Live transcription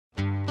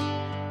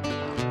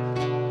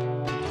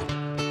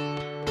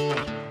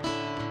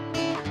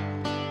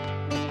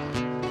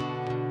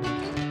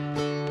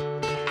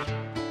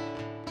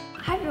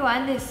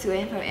everyone, this is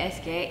Suen from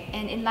SGAG,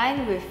 and in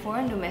line with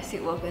Foreign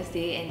Domestic Workers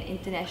Day and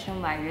International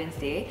Migrants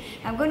Day,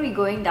 I'm going to be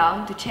going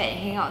down to chat and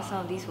hang out with some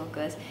of these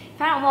workers,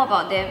 find out more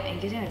about them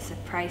and give them a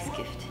surprise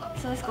gift.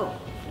 So let's go.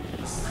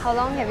 How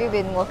long have you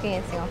been working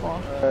in Singapore?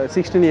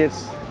 16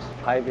 years.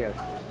 5 years.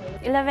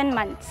 11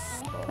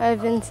 months.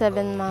 I've been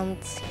 7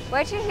 months. We're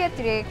actually here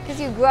today because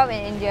you grew up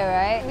in India,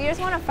 right? We just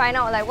want to find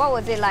out what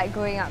was it like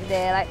growing up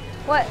there?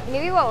 What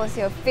was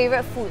your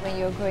favorite food when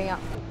you were growing up?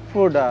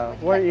 Food,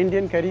 what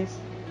Indian curries?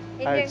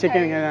 Indian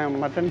chicken, curry.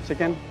 mutton,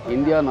 chicken.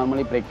 India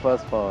normally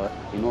breakfast for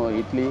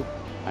idli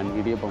and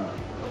idiyappam.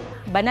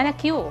 Banana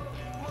Q,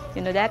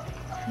 you know that?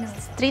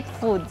 Street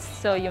foods.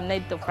 So you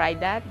need to fry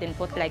that, then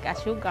put like a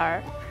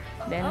sugar.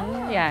 Then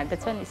yeah,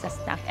 that one is a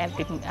snack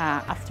every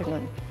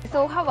afternoon.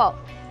 So how about,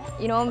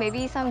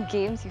 maybe some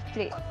games you've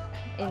played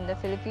in the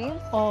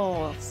Philippines?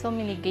 Oh, so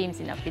many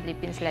games in the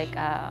Philippines like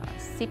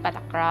sipa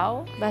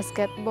takraw,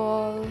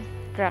 Basketball,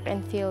 track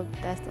and field,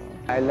 that's all.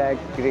 I like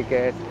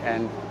cricket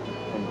and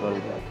football.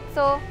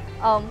 So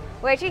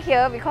we're actually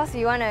here because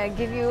we want to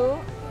give you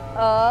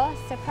a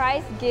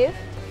surprise gift.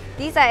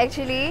 These are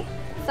actually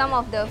some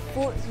of the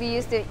foods we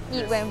used to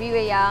eat when we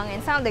were young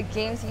and some of the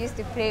games we used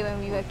to play when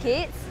we were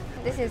kids.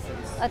 This is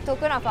a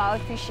token of our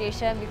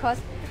appreciation because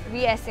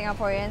we as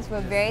Singaporeans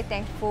were very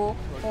thankful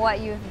for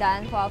what you've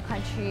done for our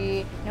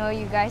country.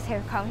 You guys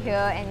have come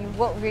here and you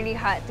worked really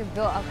hard to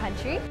build our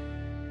country.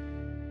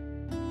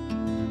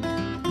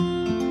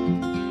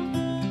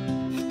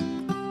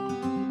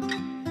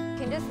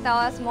 Just tell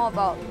us more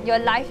about your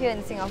life here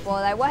in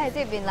Singapore. What has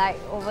it been like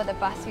over the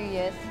past few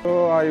years?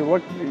 So I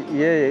worked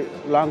here,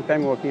 long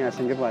time working in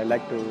Singapore. I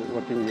like to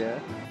working here.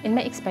 In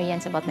my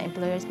experience about my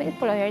employer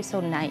is so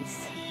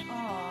nice.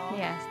 Aww.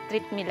 Yeah,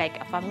 treat me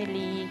like a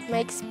family. My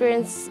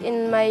experience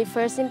in my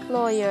first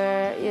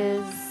employer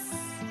is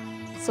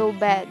so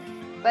bad.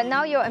 But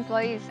now your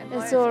employees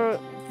And so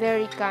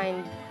very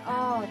kind.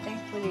 Oh,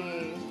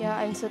 thankfully. Yeah,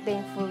 I'm so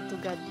thankful to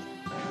God.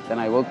 Then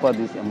I work for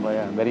this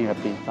employer. I'm very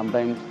happy.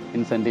 Sometimes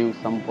incentives,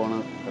 some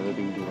bonus,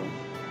 everything given.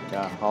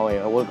 Yeah, how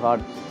I work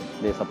hard,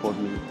 they support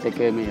me, take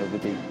care of me,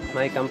 everything.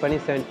 My company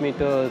sent me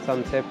to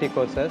some safety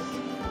courses.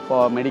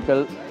 For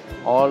medical,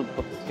 all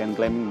can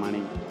claim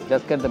money.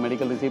 Just get the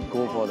medical receipt,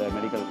 go for the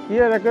medical.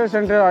 Here, record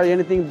center or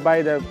anything,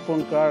 buy the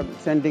phone card,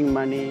 sending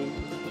money.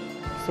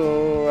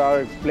 So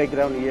our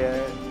playground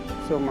here.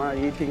 So my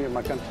eating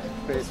mutton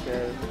fresh,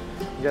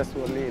 just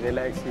only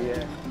relax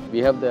here. We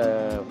have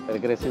the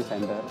recreation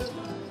center.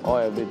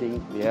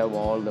 Everything. We have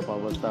all the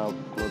power stuff,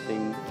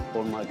 clothing,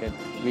 phone market.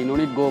 We no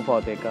need go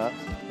for Theka.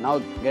 Now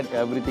get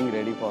everything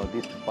ready for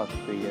this past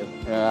 3 years.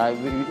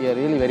 We are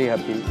really very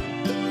happy.